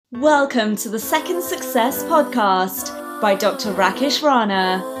Welcome to the Second Success Podcast by Dr. Rakesh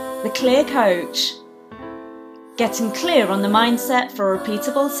Rana, the Clear Coach. Getting clear on the mindset for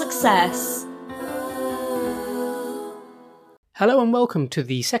repeatable success. Hello and welcome to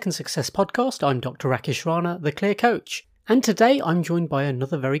the Second Success Podcast. I'm Dr. Rakesh Rana, the Clear Coach. And today I'm joined by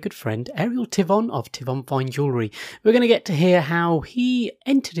another very good friend, Ariel Tivon of Tivon Fine Jewellery. We're going to get to hear how he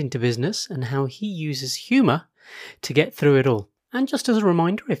entered into business and how he uses humour to get through it all. And just as a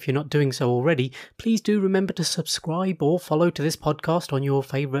reminder, if you're not doing so already, please do remember to subscribe or follow to this podcast on your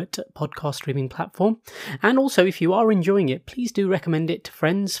favourite podcast streaming platform. And also, if you are enjoying it, please do recommend it to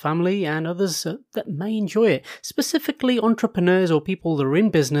friends, family and others that may enjoy it, specifically entrepreneurs or people that are in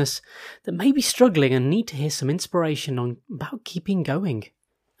business that may be struggling and need to hear some inspiration about keeping going.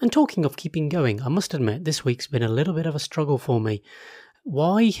 And talking of keeping going, I must admit this week's been a little bit of a struggle for me.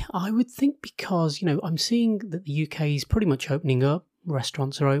 Why? I would think because, I'm seeing that the UK is pretty much opening up.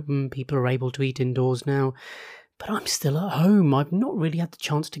 Restaurants are open. People are able to eat indoors now. But I'm still at home. I've not really had the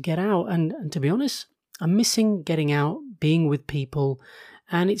chance to get out. And to be honest, I'm missing getting out, being with people.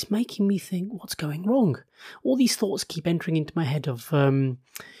 And it's making me think, what's going wrong? All these thoughts keep entering into my head of, why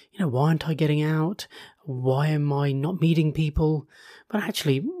aren't I getting out? Why am I not meeting people? But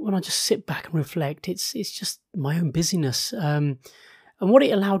actually, when I just sit back and reflect, it's just my own busyness. And what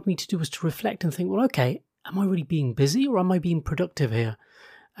it allowed me to do was to reflect and think, well, okay, am I really being busy or am I being productive here?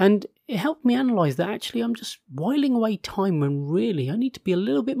 And it helped me analyse that actually I'm just whiling away time when really I need to be a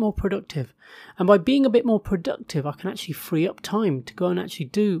little bit more productive. And by being a bit more productive, I can actually free up time to go and actually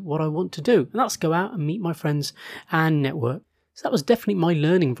do what I want to do. And that's go out and meet my friends and network. So that was definitely my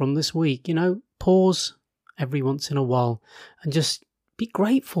learning from this week, pause every once in a while and just be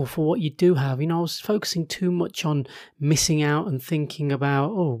grateful for what you do have. I was focusing too much on missing out and thinking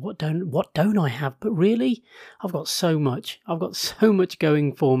about, what don't I have? But really, I've got so much. I've got so much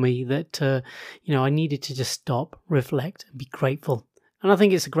going for me that, I needed to just stop, reflect and be grateful. And I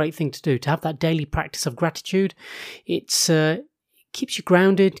think it's a great thing to do, to have that daily practice of gratitude. It keeps you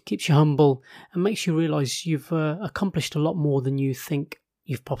grounded, keeps you humble and makes you realise you've accomplished a lot more than you think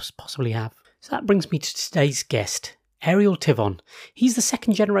you've possibly have. So that brings me to today's guest, Ariel Tivon. He's the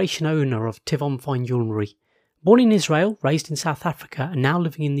second generation owner of Tivon Fine Jewellery. Born in Israel, raised in South Africa and now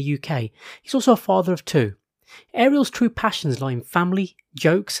living in the UK, he's also a father of two. Ariel's true passions lie in family,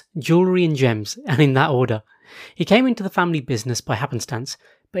 jokes, jewellery and gems, and in that order. He came into the family business by happenstance,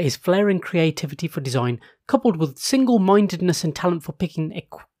 but his flair and creativity for design, coupled with single-mindedness and talent for picking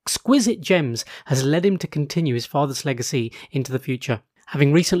exquisite gems, has led him to continue his father's legacy into the future.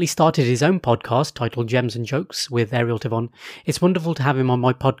 Having recently started his own podcast titled Gems and Jokes with Ariel Tivon, it's wonderful to have him on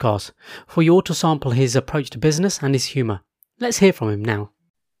my podcast for you all to sample his approach to business and his humour. Let's hear from him now.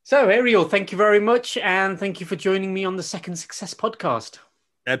 So, Ariel, thank you very much, and thank you for joining me on the Second Success Podcast.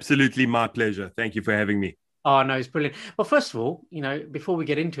 Absolutely my pleasure. Thank you for having me. Oh, no, it's brilliant. Well, first of all, before we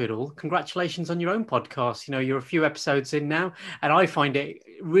get into it all, congratulations on your own podcast. You're a few episodes in now, and I find it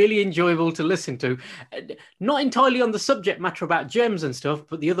really enjoyable to listen to. Not entirely on the subject matter about gems and stuff,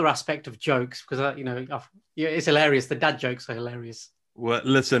 but the other aspect of jokes, because, it's hilarious. The dad jokes are hilarious. Well,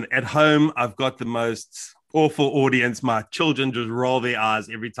 listen, at home, I've got the most awful audience. My children just roll their eyes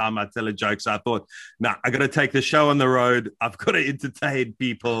every time I tell a joke. So I thought, I got to take the show on the road. I've got to entertain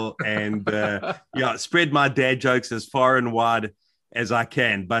people and spread my dad jokes as far and wide as I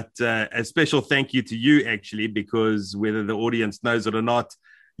can. But a special thank you to you, actually, because whether the audience knows it or not,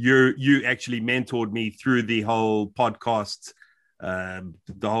 you actually mentored me through the whole podcast,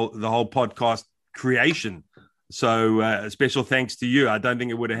 the whole podcast creation. So a special thanks to you. I don't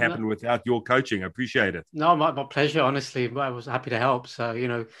think it would have happened without your coaching. I appreciate it. No, my pleasure, honestly. I was happy to help. So,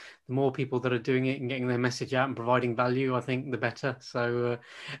 the more people that are doing it and getting their message out and providing value, I think the better. So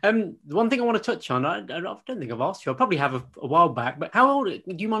the one thing I want to touch on, I don't think I've asked you. I probably have a while back, but do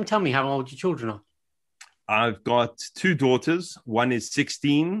you mind telling me how old your children are? I've got two daughters. One is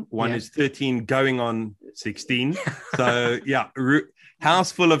 16. One is 13 going on 16. So,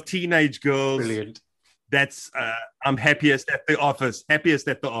 house full of teenage girls. Brilliant. That's I'm happiest at the office.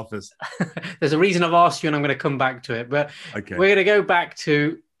 There's a reason I've asked you, and I'm going to come back to it. But okay. We're going to go back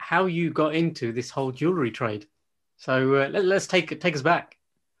to how you got into this whole jewelry trade. So let's take us back.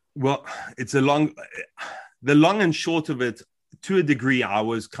 Well, the long and short of it, to a degree, I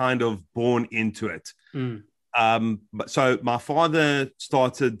was kind of born into it. But so my father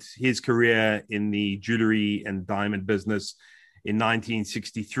started his career in the jewelry and diamond business in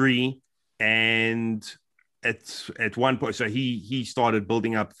 1963. And at one point, so he started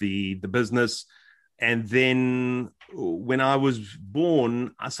building up the business. And then when I was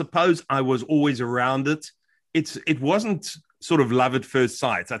born, I suppose I was always around it. It wasn't sort of love at first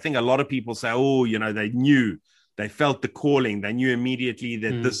sight. I think a lot of people say, oh, they felt the calling. They knew immediately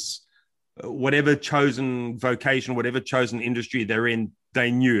that this, whatever chosen vocation, whatever chosen industry they're in,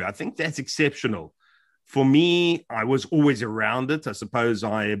 they knew. I think that's exceptional. For me, I was always around it. I suppose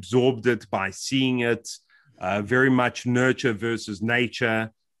I absorbed it by seeing it, very much nurture versus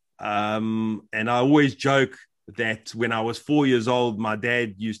nature. And I always joke that when I was 4 years old, my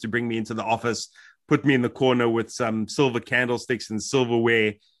dad used to bring me into the office, put me in the corner with some silver candlesticks and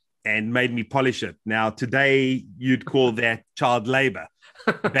silverware, and made me polish it. Now, today, you'd call that child labor.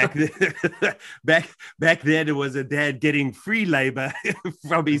 Back then, it was a dad getting free labor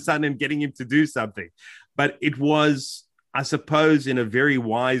from his son and getting him to do something. But it was, I suppose, in a very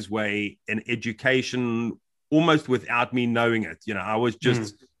wise way, an education almost without me knowing it. I was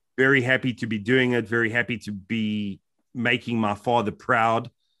just very happy to be doing it, very happy to be making my father proud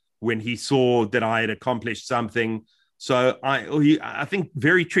when he saw that I had accomplished something. So I think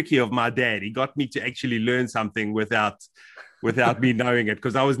very tricky of my dad. He got me to actually learn something without me knowing it,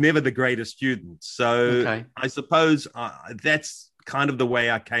 because I was never the greatest student. So I suppose that's kind of the way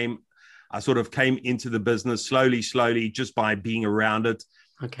I sort of came into the business slowly, just by being around it.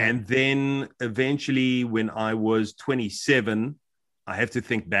 Okay. And then eventually when I was 27, I have to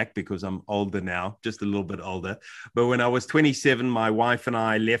think back because I'm older now, just a little bit older. But when I was 27, my wife and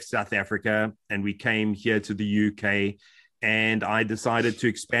I left South Africa and we came here to the UK, and I decided to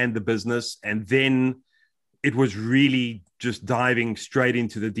expand the business. And then it was really just diving straight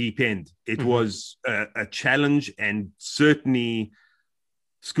into the deep end. It was a challenge, and certainly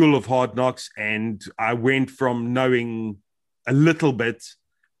school of hard knocks. And I went from knowing a little bit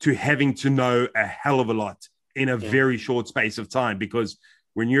to having to know a hell of a lot in a very short space of time. Because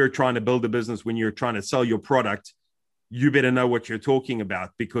when you're trying to build a business, when you're trying to sell your product, you better know what you're talking about,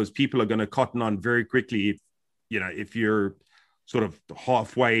 because people are going to cotton on very quickly if you're sort of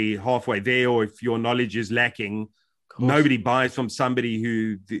halfway there, or if your knowledge is lacking. Nobody buys from somebody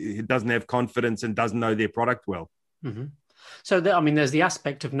who doesn't have confidence and doesn't know their product well. Mm-hmm. So, there's the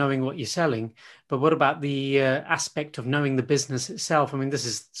aspect of knowing what you're selling, but what about the aspect of knowing the business itself? This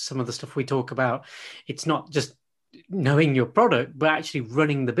is some of the stuff we talk about. It's not just knowing your product, but actually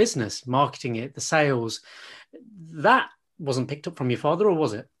running the business, marketing it, the sales. That wasn't picked up from your father, or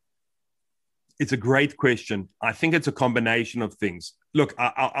was it? It's a great question. I think it's a combination of things. Look,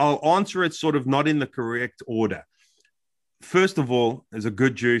 I'll answer it sort of not in the correct order. First of all, as a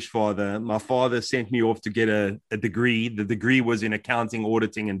good Jewish father, my father sent me off to get a degree. The degree was in accounting,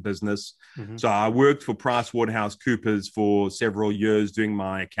 auditing, and business. Mm-hmm. So I worked for PricewaterhouseCoopers for several years doing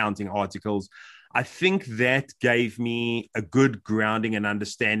my accounting articles. I think that gave me a good grounding and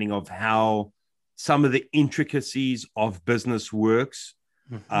understanding of how some of the intricacies of business works.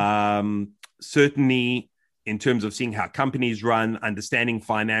 Mm-hmm. Certainly in terms of seeing how companies run, understanding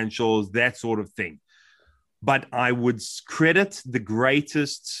financials, that sort of thing. But I would credit the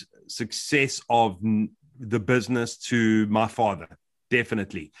greatest success of the business to my father,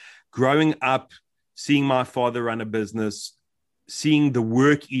 definitely. Growing up, seeing my father run a business, seeing the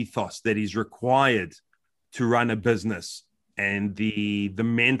work ethos that is required to run a business, and the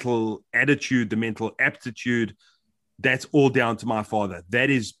mental attitude, the mental aptitude, that's all down to my father. That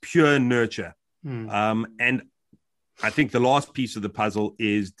is pure nurture. And I think the last piece of the puzzle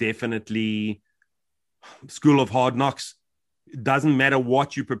is definitely school of hard knocks. It doesn't matter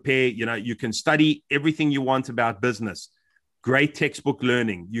what you prepare. You can study everything you want about business. Great textbook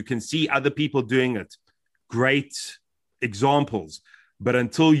learning. You can see other people doing it. Great examples. But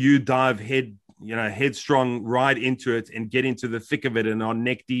until you dive headstrong right into it and get into the thick of it and are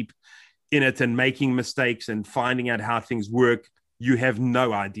neck deep in it and making mistakes and finding out how things work, you have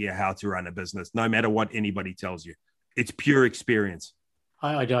no idea how to run a business, no matter what anybody tells you. It's pure experience.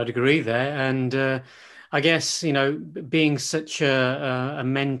 I'd agree there. And I guess, being such a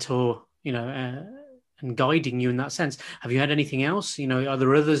mentor, and guiding you in that sense, have you had anything else? Are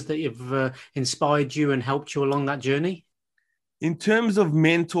there others that have inspired you and helped you along that journey? In terms of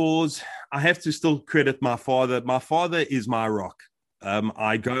mentors, I have to still credit my father. My father is my rock.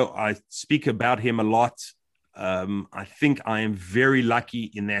 I speak about him a lot. I think I am very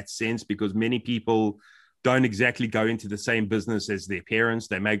lucky in that sense, because many people don't exactly go into the same business as their parents.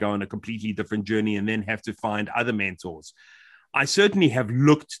 They may go on a completely different journey and then have to find other mentors. I certainly have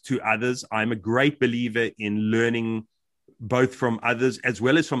looked to others. I'm a great believer in learning both from others as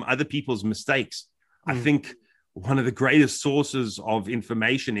well as from other people's mistakes. I think one of the greatest sources of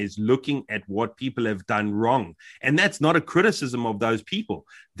information is looking at what people have done wrong. And that's not a criticism of those people.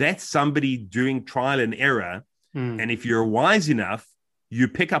 That's somebody doing trial and error. And if you're wise enough, you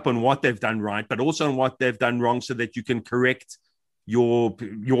pick up on what they've done right, but also on what they've done wrong so that you can correct your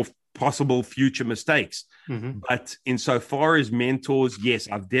possible future mistakes. Mm-hmm. But insofar as mentors, yes,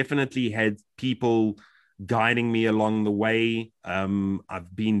 I've definitely had people guiding me along the way.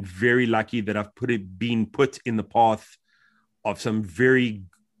 I've been very lucky that I've been put in the path of some very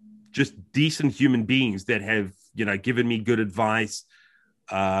just decent human beings that have, given me good advice.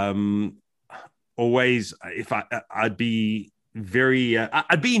 Always, if I'd be very,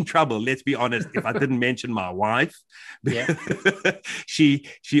 I'd be in trouble, let's be honest, if I didn't mention my wife. Yeah. She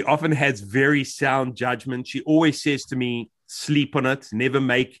often has very sound judgment. She always says to me, sleep on it, never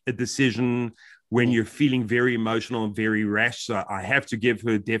make a decision when you're feeling very emotional and very rash. So I have to give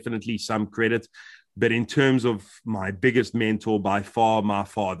her definitely some credit. But in terms of my biggest mentor, by far, my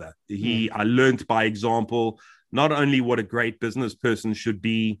father. I learned by example, not only what a great business person should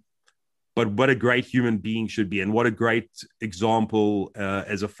be, but what a great human being should be, and what a great example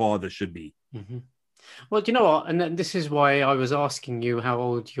as a father should be. Mm-hmm. Well, do you know what? And this is why I was asking you how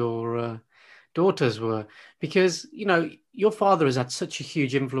old your daughters were, because, your father has had such a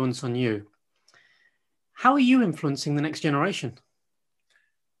huge influence on you. How are you influencing the next generation?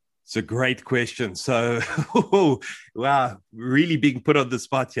 It's a great question. So, wow, really being put on the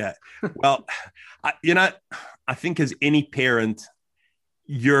spot here. Well, I think as any parent,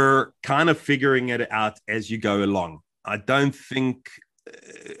 you're kind of figuring it out as you go along. I don't think,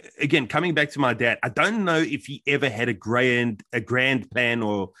 again, coming back to my dad, I don't know if he ever had a grand plan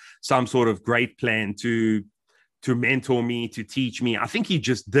or some sort of great plan to mentor me, to teach me. I think he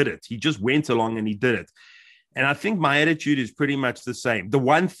just did it. He just went along and he did it. And I think my attitude is pretty much the same. The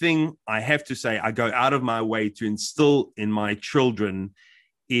one thing I have to say, I go out of my way to instill in my children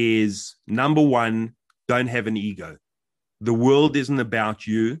is, number one, don't have an ego. The world isn't about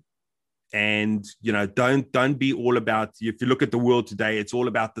you. And, don't be all about, if you look at the world today, it's all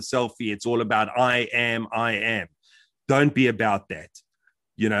about the selfie. It's all about I am. Don't be about that.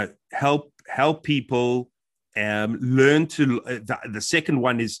 Help people learn to, the second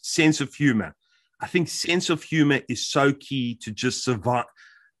one is sense of humor. I think sense of humor is so key to just survive,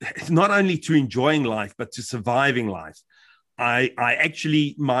 not only to enjoying life, but to surviving life. I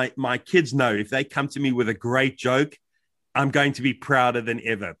actually, my kids know if they come to me with a great joke, I'm going to be prouder than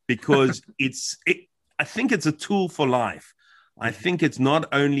ever, because I think it's a tool for life. I think it's not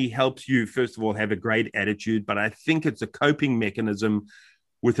only helps you, first of all, have a great attitude, but I think it's a coping mechanism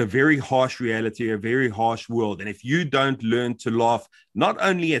with a very harsh reality, a very harsh world. And if you don't learn to laugh, not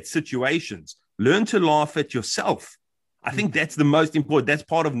only at situations, learn to laugh at yourself. I think that's the most important. That's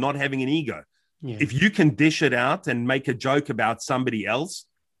part of not having an ego. Yeah. If you can dish it out and make a joke about somebody else,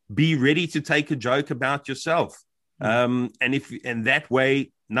 be ready to take a joke about yourself. And that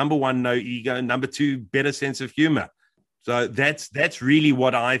way, number one, no ego. Number two, better sense of humor. So that's really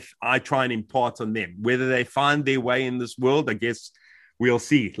what I try and impart on them. Whether they find their way in this world, I guess we'll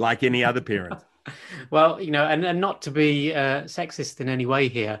see, like any other parent. Well, and not to be sexist in any way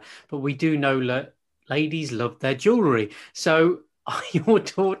here, but we do know that ladies love their jewelry. So are your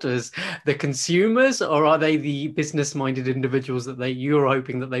daughters the consumers, or are they the business-minded individuals that you're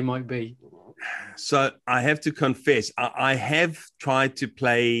hoping that they might be? So I have to confess, I have tried to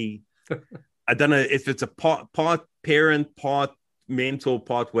play, I don't know if it's a part parent, part mentor,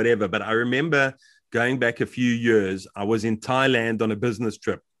 part whatever, but I remember going back a few years, I was in Thailand on a business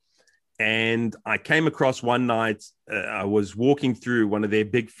trip, and I came across one night, I was walking through one of their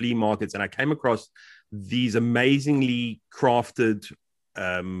big flea markets, and I came across these amazingly crafted,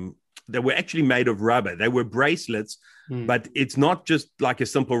 they were actually made of rubber. They were bracelets, but it's not just like a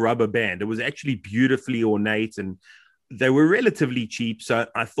simple rubber band. It was actually beautifully ornate, and they were relatively cheap. So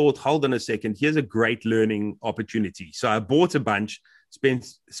I thought, hold on a second, here's a great learning opportunity. So I bought a bunch,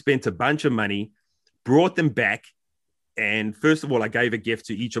 spent a bunch of money, brought them back. And first of all, I gave a gift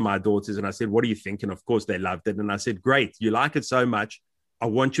to each of my daughters, and I said, what do you think? And of course, they loved it. And I said, great, you like it so much, I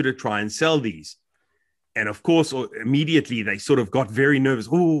want you to try and sell these. And of course, immediately they sort of got very nervous.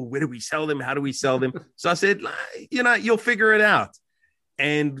 Oh, where do we sell them? How do we sell them? So I said, you'll figure it out.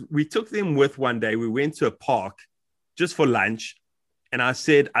 And we took them with one day. We went to a park just for lunch. And I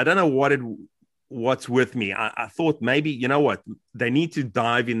said, I don't know what's with me. I thought maybe, you know what? They need to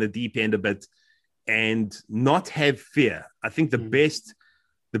dive in the deep end a bit and not have fear. I think the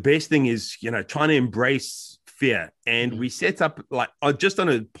best thing is, trying to embrace fear. And we set up just on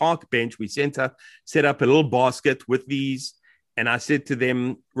a park bench, we set up a little basket with these. And I said to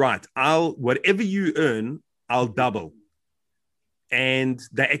them, right, whatever you earn, I'll double. And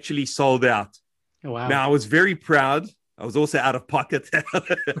they actually sold out. Oh, wow. Now I was very proud. I was also out of pocket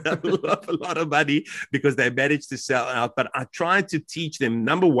a lot of money because they managed to sell out. But I tried to teach them,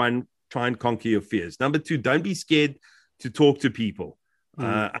 number one, try and conquer your fears. Number two, don't be scared to talk to people.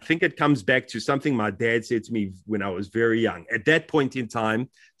 I think it comes back to something my dad said to me when I was very young. At that point in time,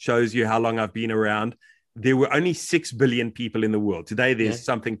 shows you how long I've been around. There were only 6 billion people in the world. Today, there's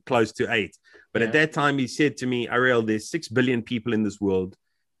something close to 8. But at that time, he said to me, Ariel, there's 6 billion people in this world.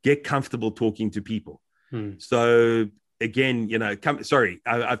 Get comfortable talking to people. So again,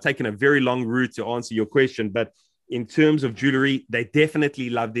 I've taken a very long route to answer your question. But in terms of jewelry, they definitely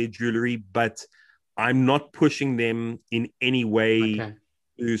love their jewelry, but I'm not pushing them in any way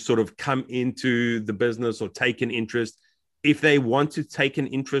to sort of come into the business or take an interest. If they want to take an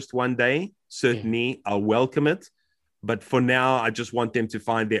interest one day, certainly I'll welcome it. But for now, I just want them to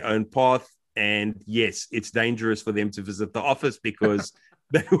find their own path. And yes, it's dangerous for them to visit the office because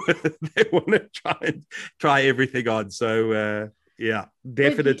they want to try everything on. So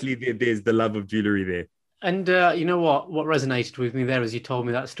definitely there's the love of jewelry there. And you know what resonated with me there as you told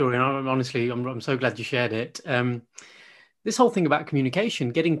me that story, and I'm so glad you shared it. This whole thing about communication,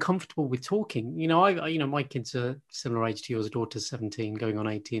 getting comfortable with talking. My kids are similar age to yours. Daughter's 17, going on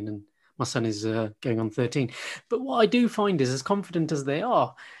 18, and my son is going on 13. But what I do find is, as confident as they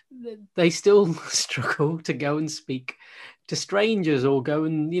are, they still struggle to go and speak to strangers or go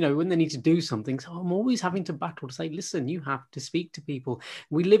and, when they need to do something. So I'm always having to battle to say, listen, you have to speak to people.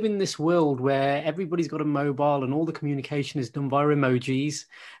 We live in this world where everybody's got a mobile and all the communication is done via emojis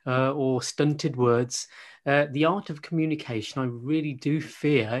or stunted words. The art of communication, I really do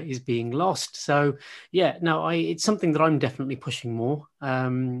fear, is being lost. So, it's something that I'm definitely pushing more,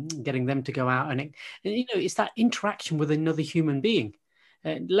 getting them to go out and it's that interaction with another human being.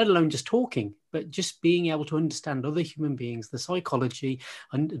 Let alone just talking, but just being able to understand other human beings, the psychology,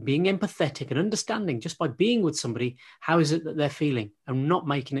 and being empathetic and understanding just by being with somebody, how is it that they're feeling, and not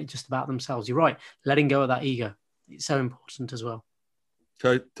making it just about themselves. You're right. Letting go of that ego. It's so important as well.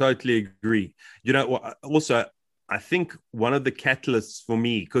 Totally agree. Also, I think one of the catalysts for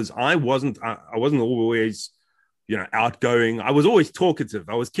me, because I wasn't always, outgoing. I was always talkative.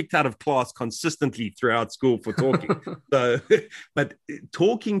 I was kicked out of class consistently throughout school for talking. But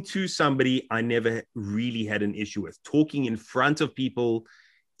talking to somebody, I never really had an issue with. Talking in front of people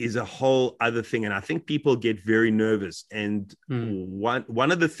is a whole other thing. And I think people get very nervous. And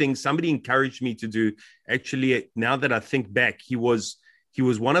one of the things somebody encouraged me to do, actually, now that I think back, he was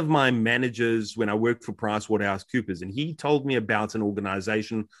one of my managers when I worked for PricewaterhouseCoopers, and he told me about an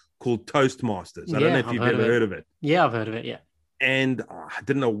organization called Toastmasters. I don't know if you've ever heard of it. Yeah, I've heard of it, yeah. And I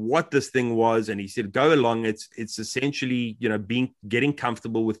didn't know what this thing was. And he said, go along. It's essentially, getting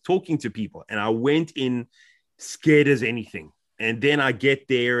comfortable with talking to people. And I went in scared as anything. And then I get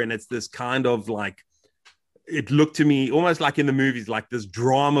there and it's this kind of like, it looked to me almost like in the movies, like this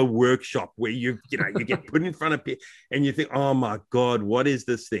drama workshop where you get put in front of people and you think, oh my God, what is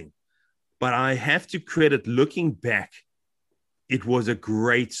this thing? But I have to credit, looking back, it was a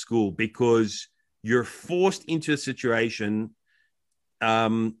great school because you're forced into a situation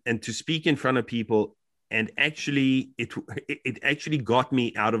and to speak in front of people. And actually, it actually got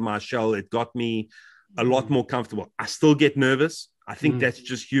me out of my shell. It got me a lot more comfortable. I still get nervous. I think that's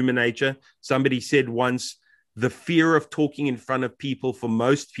just human nature. Somebody said once, the fear of talking in front of people for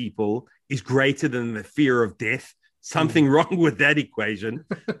most people is greater than the fear of death. Something wrong with that equation.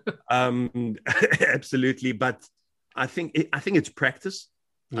 Absolutely. But I think it's practice.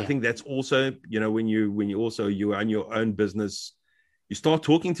 I think that's also, when you run your own business, you start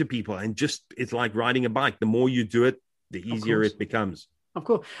talking to people and it's like riding a bike. The more you do it, the easier it becomes. Of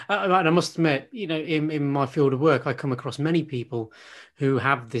course. I must admit, in my field of work, I come across many people who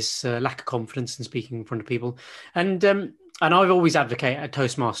have this lack of confidence in speaking in front of people. And I've always advocated at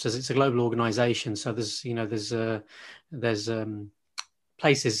Toastmasters. It's a global organization. So there's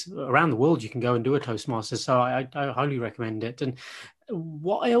places around the world you can go and do a Toastmasters. So I highly recommend it. And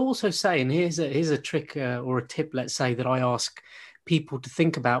what I also say, and here's a trick or a tip, let's say, that I ask people to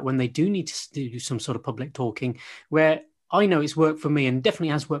think about when they do need to do some sort of public talking, where I know it's worked for me and definitely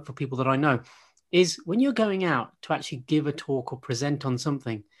has worked for people that I know, is when you're going out to actually give a talk or present on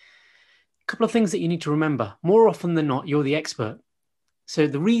something, a couple of things that you need to remember. More often than not, you're the expert. So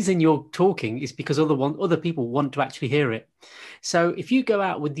the reason you're talking is because other people want to actually hear it. So if you go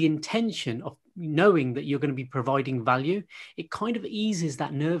out with the intention of knowing that you're going to be providing value, it kind of eases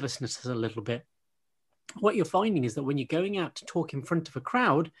that nervousness a little bit. What you're finding is that when you're going out to talk in front of a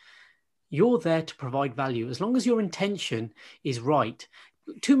crowd, you're there to provide value. As long as your intention is right,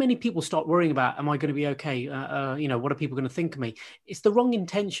 too many people start worrying about, am I going to be okay? What are people going to think of me? It's the wrong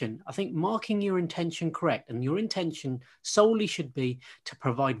intention. I think marking your intention correct, and your intention solely should be to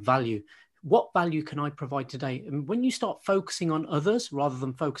provide value. What value can I provide today? And when you start focusing on others rather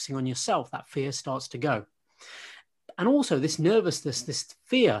than focusing on yourself, that fear starts to go. And also this nervousness, this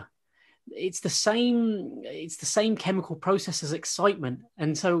fear, it's the same chemical process as excitement.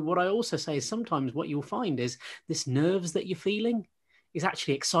 And so what I also say is sometimes what you'll find is this nerves that you're feeling is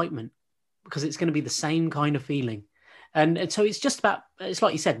actually excitement, because it's going to be the same kind of feeling. And so it's just about, it's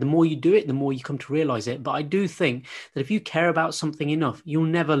like you said, the more you do it, the more you come to realize it. But I do think that if you care about something enough, you'll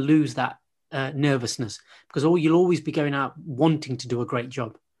never lose that nervousness, because you'll always be going out wanting to do a great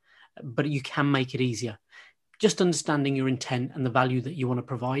job, but you can make it easier. Just understanding your intent and the value that you want to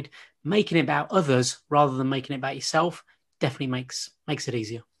provide, making it about others rather than making it about yourself, definitely makes it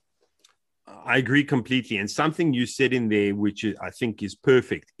easier. I agree completely. And something you said in there, which I think is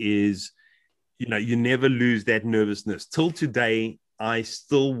perfect, is, you never lose that nervousness. Till today, I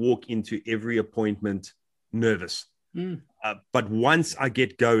still walk into every appointment nervous. But once I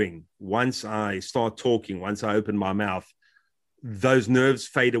get going, once I start talking, once I open my mouth, those nerves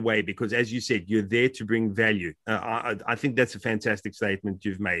fade away, because, as you said, you're there to bring value. I think that's a fantastic statement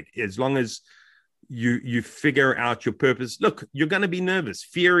you've made. As long as you figure out your purpose, look, you're going to be nervous.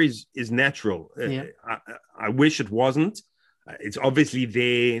 Fear is natural. Yeah. I wish it wasn't. It's obviously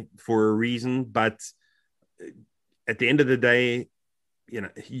there for a reason, but at the end of the day,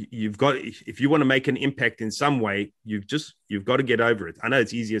 you've got, if you want to make an impact in some way, you've got to get over it. I know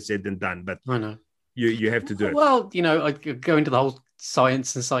it's easier said than done, but I know. You have to do it. Well, I go into the whole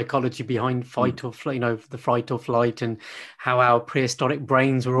science and psychology behind fight or flight, the fight or flight, and how our prehistoric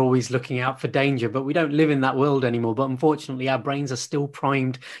brains were always looking out for danger. But we don't live in that world anymore. But unfortunately, our brains are still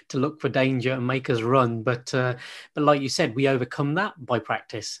primed to look for danger and make us run. But like you said, we overcome that by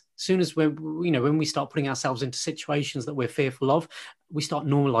practice. As soon as when we start putting ourselves into situations that we're fearful of, we start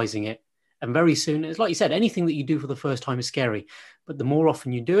normalizing it. And very soon, it's like you said, anything that you do for the first time is scary. But the more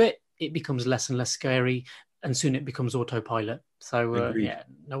often you do it, it becomes less and less scary, and soon it becomes autopilot. So with Agreed.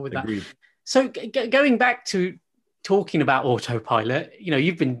 that. So going back to talking about autopilot,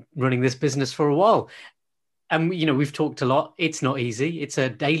 you've been running this business for a while, and we've talked a lot. It's not easy. It's a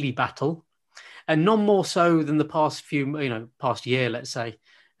daily battle, and none more so than the past year, let's say,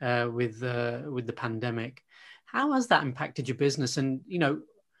 with the pandemic. How has that impacted your business, and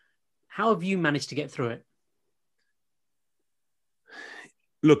how have you managed to get through it?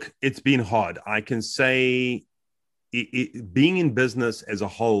 Look, it's been hard. I can say being in business as a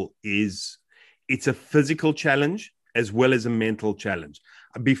whole it's a physical challenge as well as a mental challenge.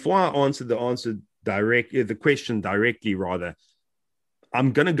 Before I answer the question directly, rather,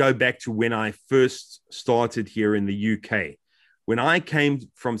 I'm going to go back to when I first started here in the UK. When I came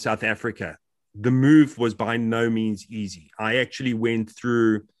from South Africa, the move was by no means easy. I actually went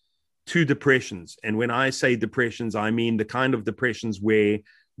through 2 depressions. And when I say depressions, I mean the kind of depressions where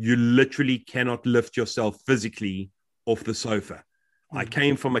you literally cannot lift yourself physically off the sofa. Mm-hmm. I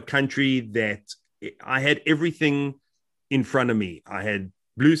came from a country that I had everything in front of me. I had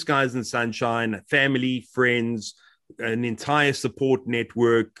blue skies and sunshine, family, friends, an entire support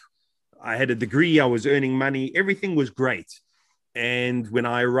network. I had a degree. I was earning money. Everything was great. And when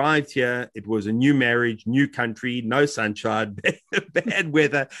I arrived here, it was a new marriage, new country, no sunshine, bad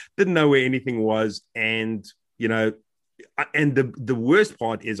weather, didn't know where anything was. And, and the worst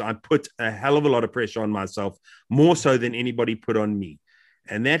part is I put a hell of a lot of pressure on myself, more so than anybody put on me.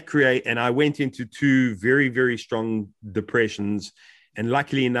 And and I went into 2 very, very strong depressions. And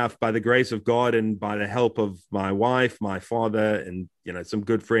luckily enough, by the grace of God and by the help of my wife, my father, and, some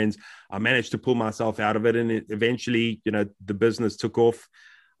good friends, I managed to pull myself out of it. And eventually, the business took off.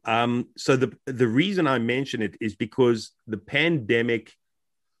 So the reason I mention it is because the pandemic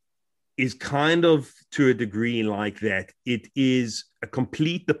is kind of, to a degree, like that. It is a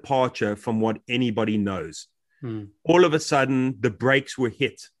complete departure from what anybody knows. All of a sudden, the brakes were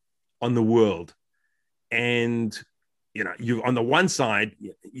hit on the world. And you on the one side,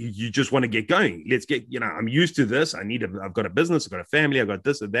 you just want to get going. Let's get, I'm used to this. I've got a business, I've got a family, I've got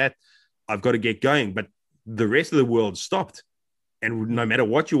this or that. I've got to get going. But the rest of the world stopped. And no matter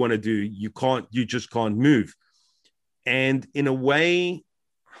what you want to do, you just can't move. And in a way,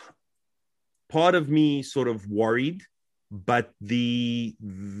 part of me sort of worried, but the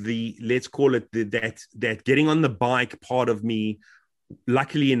let's call it that getting on the bike part of me,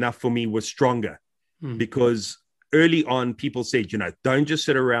 luckily enough for me, was stronger because early on, people said, don't just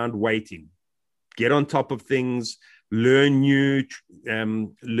sit around waiting. Get on top of things, learn new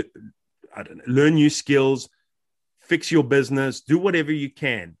skills, fix your business, do whatever you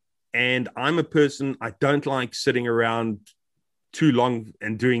can. And I'm a person, I don't like sitting around too long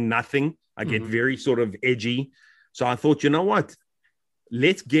and doing nothing. I get very sort of edgy. So I thought, you know what?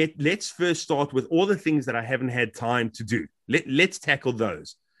 Let's first start with all the things that I haven't had time to do. Let's tackle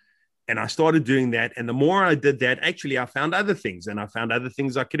those. And I started doing that. And the more I did that, actually, I found other things, and I found other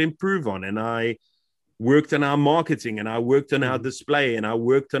things I could improve on. And I worked on our marketing, and I worked on our display, and I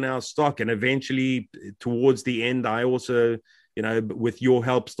worked on our stock. And eventually, towards the end, I also, with your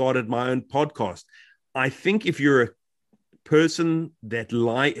help, started my own podcast. I think if you're a person that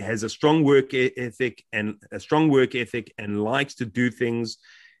has a strong work ethic and likes to do things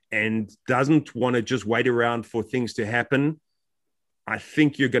and doesn't want to just wait around for things to happen, I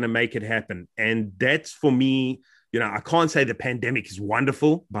think you're going to make it happen. And that's, for me, I can't say the pandemic is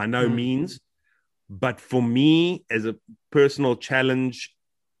wonderful by no means, but for me, as a personal challenge,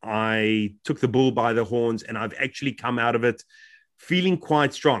 I took the bull by the horns, and I've actually come out of it feeling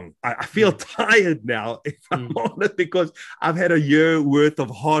quite strong. I feel tired now, if I'm honest, because I've had a year worth of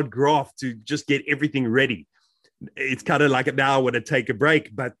hard graft to just get everything ready. It's kind of like now I want to take a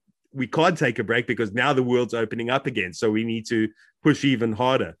break, but we can't take a break because now the world's opening up again. So we need to push even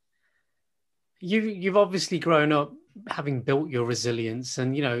harder. You've obviously grown up having built your resilience,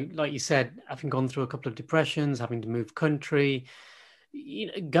 and, like you said, having gone through a couple of depressions, having to move country,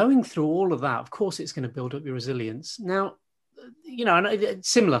 going through all of that, of course, it's going to build up your resilience. Now,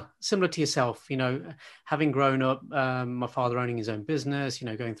 similar to yourself, having grown up, my father owning his own business,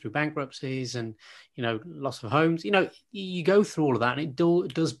 going through bankruptcies and, loss of homes, you go through all of that, and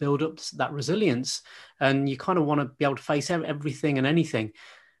it does build up that resilience, and you kind of want to be able to face everything and anything.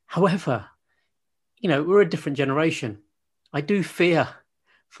 However, we're a different generation. I do fear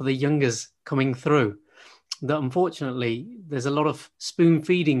for the youngers coming through that, unfortunately, there's a lot of spoon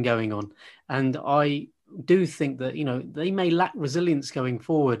feeding going on. And I do think that, they may lack resilience going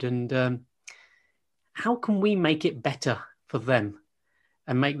forward. And how can we make it better for them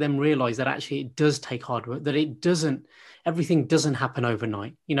and make them realize that actually it does take hard work, that everything doesn't happen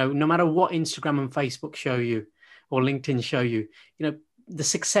overnight? No matter what Instagram and Facebook show you or LinkedIn show you, the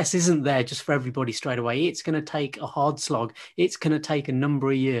success isn't there just for everybody straight away. It's going to take a hard slog. It's going to take a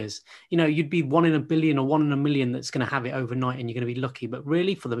number of years. You'd be 1 in a billion or 1 in a million that's going to have it overnight, and you're going to be lucky. But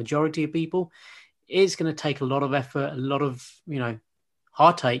really, for the majority of people, it's going to take a lot of effort, a lot of,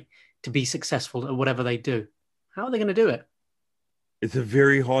 heartache to be successful at whatever they do. How are they going to do it? It's a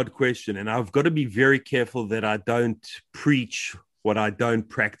very hard question. And I've got to be very careful that I don't preach what I don't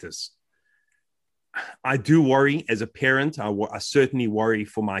practice. I do worry as a parent. I certainly worry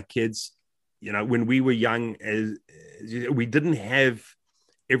for my kids. When we were young, we didn't have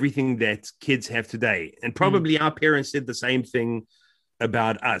everything that kids have today. And probably our parents did the same thing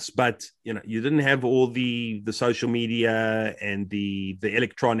about us. But, you didn't have all the social media and the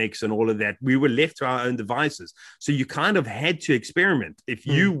electronics and all of that. We were left to our own devices. So you kind of had to experiment. If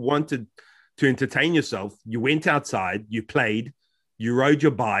you wanted to entertain yourself, you went outside, you played, you rode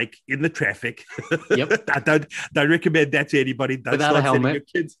your bike in the traffic. Yep. I don't recommend that to anybody. Don't Without a helmet. Your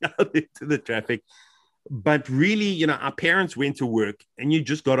kids out into the traffic. But really, our parents went to work, and you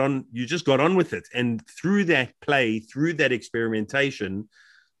just got on with it. And through that play, through that experimentation,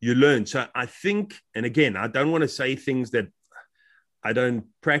 you learn. So I think, and again, I don't want to say things that I don't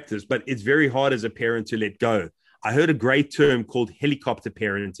practice, but it's very hard as a parent to let go. I heard a great term called helicopter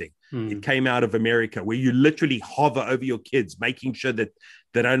parenting. It came out of America, where you literally hover over your kids, making sure that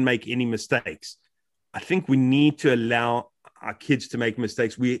they don't make any mistakes. I think we need to allow our kids to make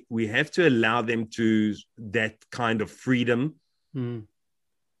mistakes. We have to allow them to that kind of freedom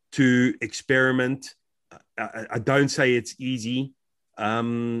to experiment. I don't say it's easy.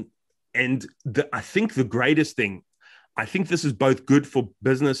 I think the greatest thing, I think this is both good for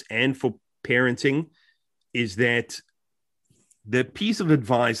business and for parenting, is that the piece of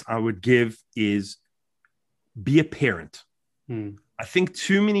advice I would give is be a parent. I think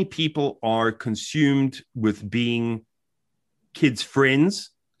too many people are consumed with being kids' friends.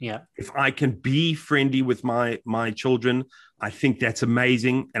 Yeah. If I can be friendly with my children, I think that's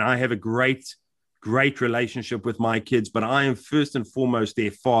amazing. And I have a great relationship with my kids, but I am first and foremost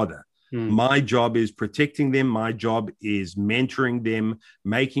their father. My job is protecting them. My job is mentoring them,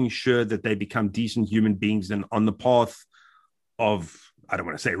 making sure that they become decent human beings and on the path of, I don't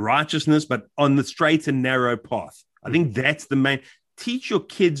want to say righteousness, but on the straight and narrow path. I think that's the main. Teach your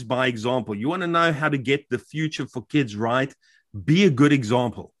kids by example. You want to know how to get the future for kids right? Be a good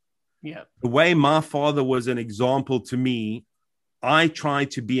example. Yeah. The way my father was an example to me, I try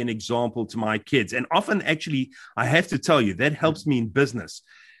to be an example to my kids. And often, actually, I have to tell you, that helps me in business,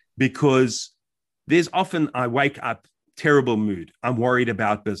 because there's often I wake up terrible mood. I'm worried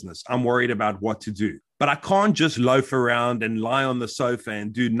about business. I'm worried about what to do. But I can't just loaf around and lie on the sofa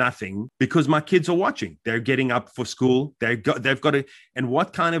and do nothing because my kids are watching. They're getting up for school. They've got to. And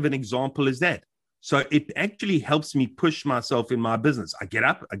what kind of an example is that? So it actually helps me push myself in my business. I get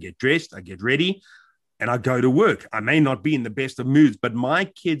up, I get dressed, I get ready, and I go to work. I may not be in the best of moods, but my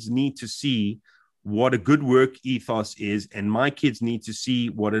kids need to see what a good work ethos is. And my kids need to see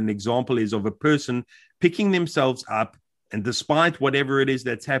what an example is of a person picking themselves up and despite whatever it is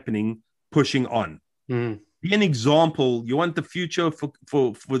that's happening, pushing on. Be an example. You want the future for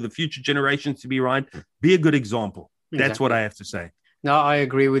the future generations to be right. Be a good example. That's what I have to say. No, I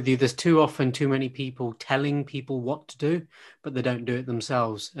agree with you. There's too often too many people telling people what to do, but they don't do it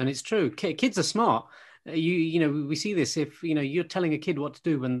themselves. And it's true. Kids are smart. You know, we see this. If, you know, you're telling a kid what to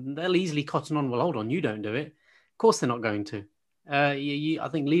do and they'll easily cotton on, well, hold on, you don't do it. Of course they're not going to. I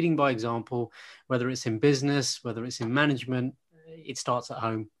think leading by example, whether it's in business, whether it's in management, it starts at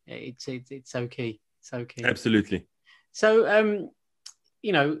home. It's okay. It's okay. Absolutely. So,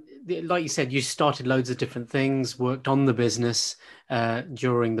 you know, like you said, you started loads of different things, worked on the business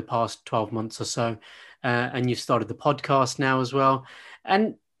during the past 12 months or so, and you've started the podcast now as well.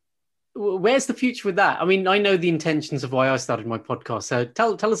 And where's the future with that? I mean, I know the intentions of why I started my podcast. So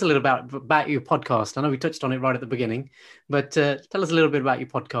tell us a little about your podcast. I know we touched on it right at the beginning, but tell us a little bit about your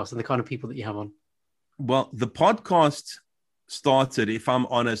podcast and the kind of people that you have on. Well, the podcast started, if I'm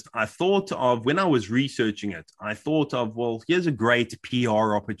honest, I thought of, when I was researching it, I thought of, well, here's a great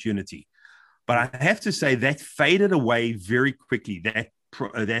PR opportunity. But I have to say that faded away very quickly,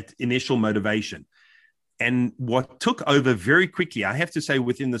 that initial motivation. And what took over very quickly, I have to say,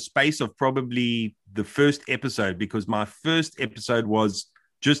 within the space of probably the first episode, because my first episode was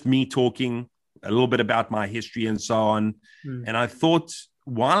just me talking a little bit about my history and so on. And I thought,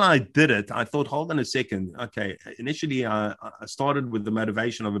 while I did it, I thought, hold on a second. Okay, initially I started with the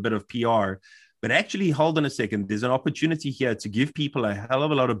motivation of a bit of PR, but actually, hold on a second. There's an opportunity here to give people a hell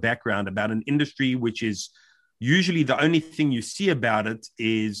of a lot of background about an industry which is usually the only thing you see about it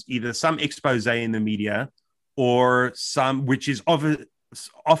is either some expose in the media or some, which is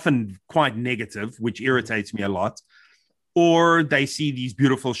often quite negative, which irritates me a lot, or they see these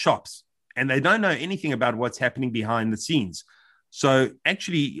beautiful shops and they don't know anything about what's happening behind the scenes. So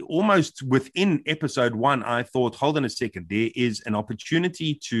actually, almost within episode 1, I thought, hold on a second, there is an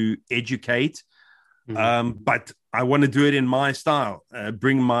opportunity to educate, but I want to do it in my style,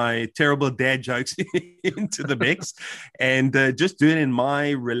 bring my terrible dad jokes into the mix and just do it in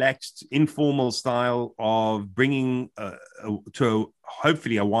my relaxed, informal style of bringing to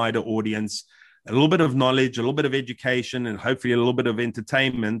hopefully a wider audience a little bit of knowledge, a little bit of education, and hopefully a little bit of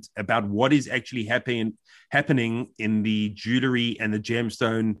entertainment about what is actually happening in the jewelry and the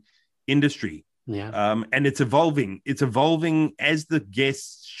gemstone industry. Yeah. And it's evolving. It's evolving as the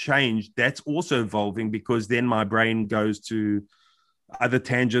guests change. That's also evolving because then my brain goes to other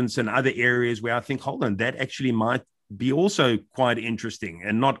tangents and other areas where I think, hold on, that actually might be also quite interesting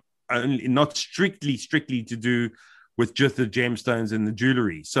and not strictly to do with just the gemstones and the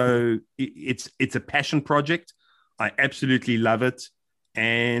jewelry. So it's a passion project. I absolutely love it.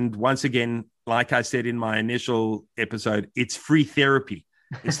 And once again, like I said in my initial episode, it's free therapy.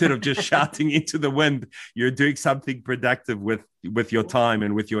 Instead of just shouting into the wind, you're doing something productive with your time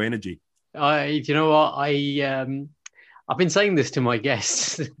and with your energy. You know what? I've been saying this to my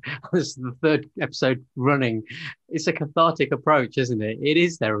guests. This is the 3rd episode running. It's a cathartic approach, isn't it? It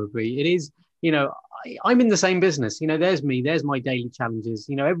is therapy. It is, you know, I'm in the same business. You know, there's me, there's my daily challenges.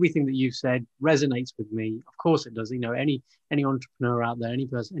 You know, everything that you've said resonates with me. Of course it does. You know, any entrepreneur out there,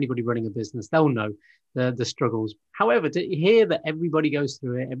 anybody running a business, they'll know the struggles. However, to hear that everybody goes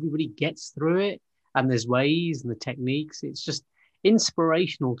through it, everybody gets through it, and there's ways and the techniques, it's just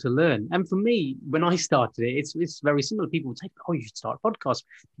inspirational to learn. And for me, when I started it, it's very similar. People will say, oh, you should start a podcast.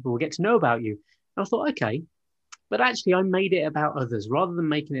 People will get to know about you. And I thought, okay, but actually I made it about others rather than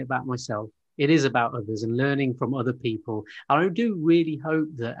making it about myself. It is about others and learning from other people. And I do really hope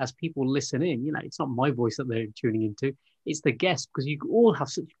that as people listen in, you know, it's not my voice that they're tuning into, it's the guests, because you all have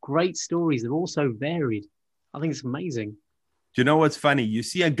such great stories. They're all so varied. I think it's amazing. Do you know what's funny? You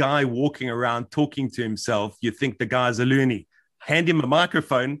see a guy walking around talking to himself. You think the guy's a loony. Hand him a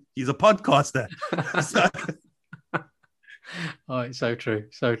microphone. He's a podcaster. Oh, it's so true.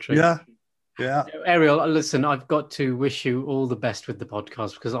 So true. Yeah. Yeah. Ariel, listen, I've got to wish you all the best with the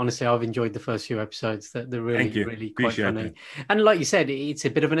podcast because honestly, I've enjoyed the first few episodes. They're Thank really, you. really quite Appreciate funny. that. And like you said, it's a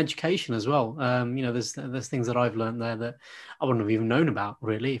bit of an education as well. There's things that I've learned there that I wouldn't have even known about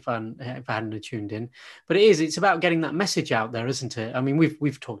really if I hadn't tuned in. But it's about getting that message out there, isn't it? I mean,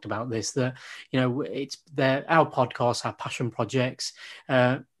 we've talked about this that it's our podcasts, our passion projects.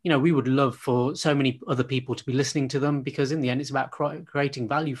 We would love for so many other people to be listening to them because in the end, it's about creating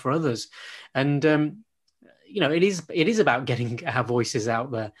value for others. And it is about getting our voices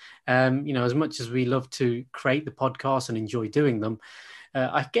out there. As much as we love to create the podcast and enjoy doing them,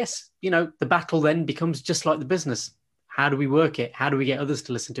 I guess the battle then becomes just like the business. How do we work it? How do we get others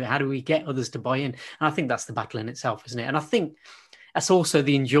to listen to it? How do we get others to buy in? And I think that's the battle in itself, isn't it? And I think that's also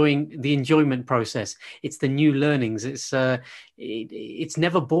the enjoyment process. It's the new learnings. It's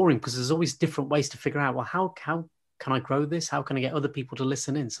never boring because there's always different ways to figure out, well, how can I grow this? How can I get other people to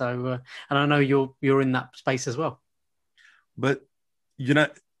listen in? So, and I know you're in that space as well. But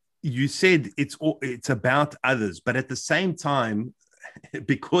you said it's about others, but at the same time,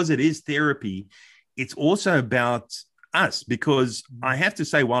 because it is therapy, it's also about us. Because I have to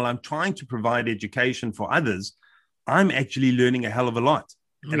say, while I'm trying to provide education for others, I'm actually learning a hell of a lot,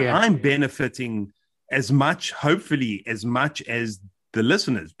 and I'm benefiting as much, hopefully, as much as the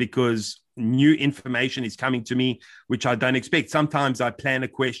listeners, because new information is coming to me, which I don't expect. Sometimes I plan a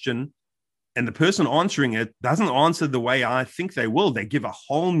question and the person answering it doesn't answer the way I think they will. They give a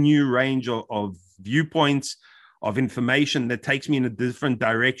whole new range of viewpoints, of information that takes me in a different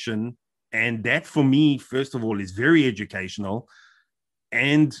direction. And that for me, first of all, is very educational.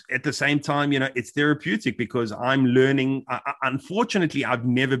 And at the same time, it's therapeutic because I'm learning. Unfortunately, I've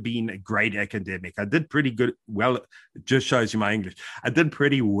never been a great academic. I did pretty good. Well, it just shows you my English. I did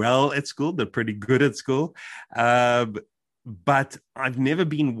pretty well at school, did pretty good at school. But I've never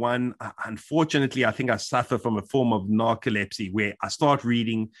been one. Unfortunately, I think I suffer from a form of narcolepsy where I start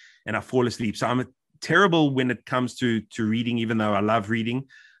reading and I fall asleep. So I'm terrible when it comes to reading, even though I love reading.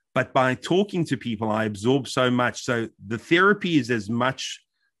 But by talking to people, I absorb so much. So the therapy is as much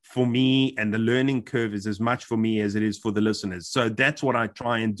for me and the learning curve is as much for me as it is for the listeners. So that's what I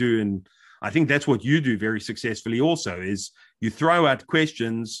try and do. And I think that's what you do very successfully also is you throw out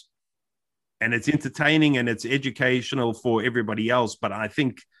questions and it's entertaining and it's educational for everybody else. But I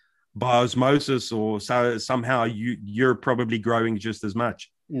think by osmosis or so somehow you're probably growing just as much.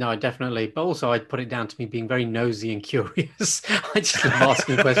 No, definitely. But also I'd put it down to me being very nosy and curious. I just love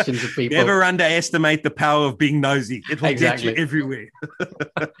asking questions of people. Never underestimate the power of being nosy. It will get you everywhere.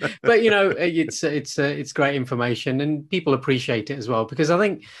 But, it's great information and people appreciate it as well. Because I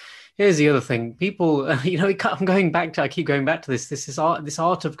think here's the other thing. People, I keep going back to this. This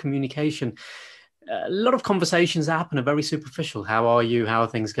art of communication. A lot of conversations that happen are very superficial. How are you? How are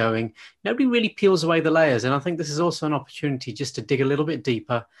things going? Nobody really peels away the layers. And I think this is also an opportunity just to dig a little bit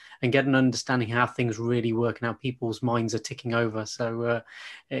deeper and get an understanding how things really work and how people's minds are ticking over. So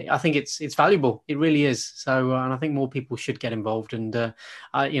I think it's valuable. It really is. So, and I think more people should get involved. And,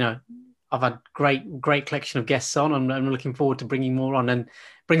 I've had great collection of guests on and I'm looking forward to bringing more on. And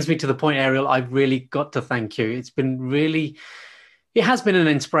brings me to the point, Ariel, I've really got to thank you. It has been an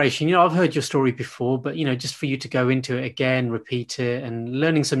inspiration. I've heard your story before, but, just for you to go into it again, repeat it and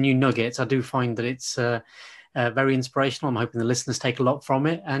learning some new nuggets, I do find that it's very inspirational. I'm hoping the listeners take a lot from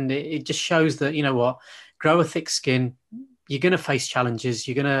it. And it just shows that, grow a thick skin. You're going to face challenges.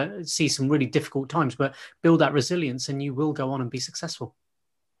 You're going to see some really difficult times, but build that resilience and you will go on and be successful.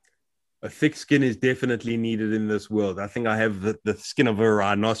 A thick skin is definitely needed in this world. I think I have the skin of a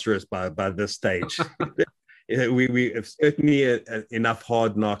rhinoceros by this stage. We have certainly enough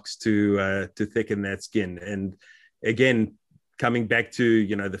hard knocks to thicken that skin. And again, coming back to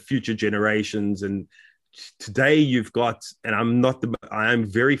the future generations, and today you've got, and I am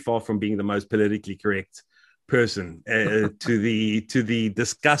very far from being the most politically correct person to the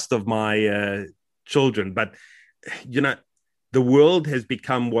disgust of my children. But the world has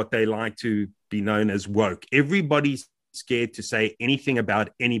become what they like to be known as woke. Everybody's scared to say anything about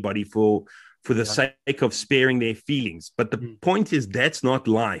anybody for the sake of sparing their feelings. But the point is that's not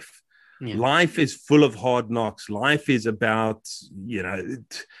life. Yeah. Life is full of hard knocks. Life is about,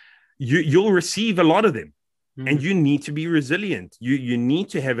 you'll receive a lot of them and you need to be resilient. You need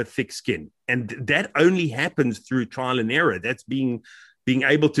to have a thick skin. And that only happens through trial and error. That's being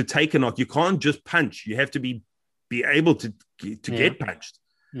able to take a knock. You can't just punch. You have to be able to get punched.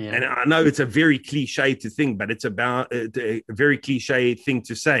 Yeah. And I know it's a very cliche to think, but it's about a very cliche thing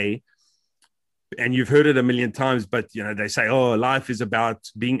to say. And you've heard it a million times, but they say, "Oh, life is about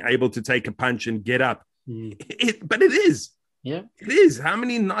being able to take a punch and get up." But it is. Yeah. It is. How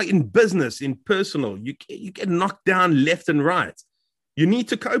many in business, in personal, you get knocked down left and right. You need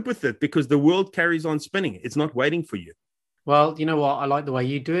to cope with it because the world carries on spinning. It's not waiting for you. Well, you know what? I like the way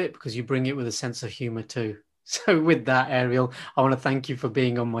you do it because you bring it with a sense of humor too. So with that, Ariel, I want to thank you for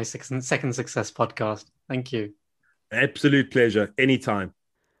being on my Second Success podcast. Thank you. Absolute pleasure. Anytime.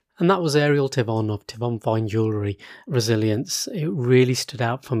 And that was Ariel Tivon of Tivon Fine Jewellery. Resilience. It really stood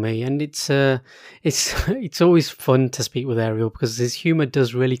out for me, and it's always fun to speak with Ariel because his humour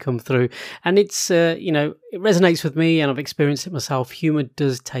does really come through, and it's it resonates with me, and I've experienced it myself. Humour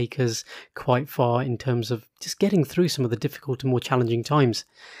does take us quite far in terms of just getting through some of the difficult and more challenging times.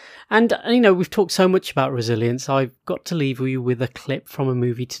 And, we've talked so much about resilience. I've got to leave you with a clip from a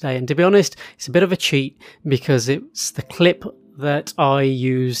movie today. And to be honest, it's a bit of a cheat because it's the clip that I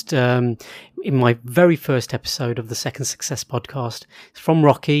used in my very first episode of the Second Success podcast. It's from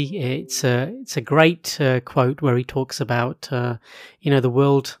Rocky. It's a great quote where he talks about, the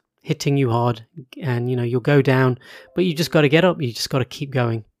world hitting you hard and, you'll go down, but you just got to get up. You just got to keep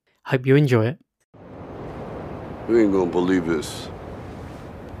going. Hope you enjoy it. You ain't gonna believe this,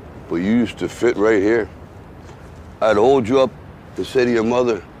 but you used to fit right here. I'd hold you up and say to your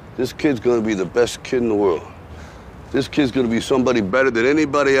mother, this kid's gonna be the best kid in the world. This kid's gonna be somebody better than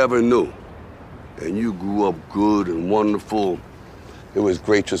anybody ever knew. And you grew up good and wonderful. It was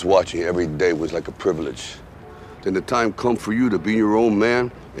great just watching you every day. It was like a privilege. Then the time come for you to be your own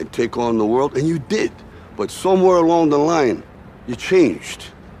man and take on the world, and you did. But somewhere along the line, you changed.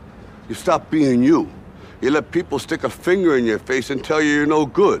 You stopped being you. You let people stick a finger in your face and tell you you're no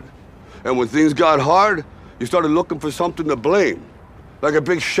good. And when things got hard, you started looking for something to blame, like a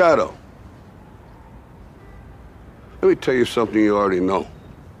big shadow. Let me tell you something you already know.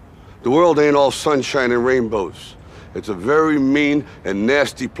 The world ain't all sunshine and rainbows. It's a very mean and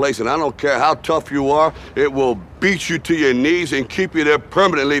nasty place, and I don't care how tough you are, it will beat you to your knees and keep you there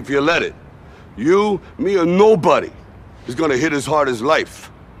permanently if you let it. You, me, or nobody is gonna hit as hard as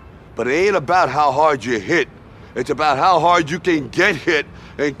life. But it ain't about how hard you hit. It's about how hard you can get hit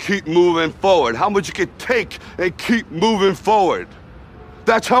and keep moving forward. How much you can take and keep moving forward.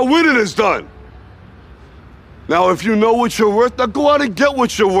 That's how winning is done. Now, if you know what you're worth, now go out and get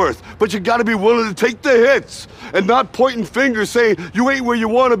what you're worth. But you gotta be willing to take the hits and not pointing fingers saying you ain't where you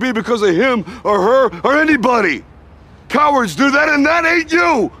wanna be because of him or her or anybody. Cowards do that, and that ain't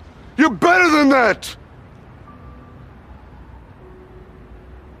you. You're better than that.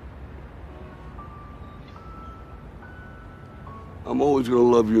 I'm always gonna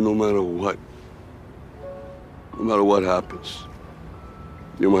love you no matter what. No matter what happens.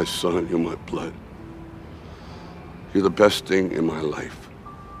 You're my son, you're my blood. You're the best thing in my life.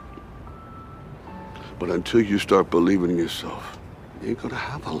 But until you start believing in yourself, you ain't gonna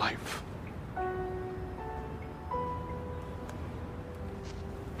have a life.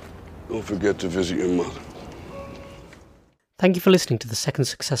 Don't forget to visit your mother. Thank you for listening to the Second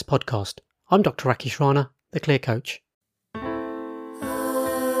Success podcast. I'm Dr. Rakesh Rana, the Clear Coach.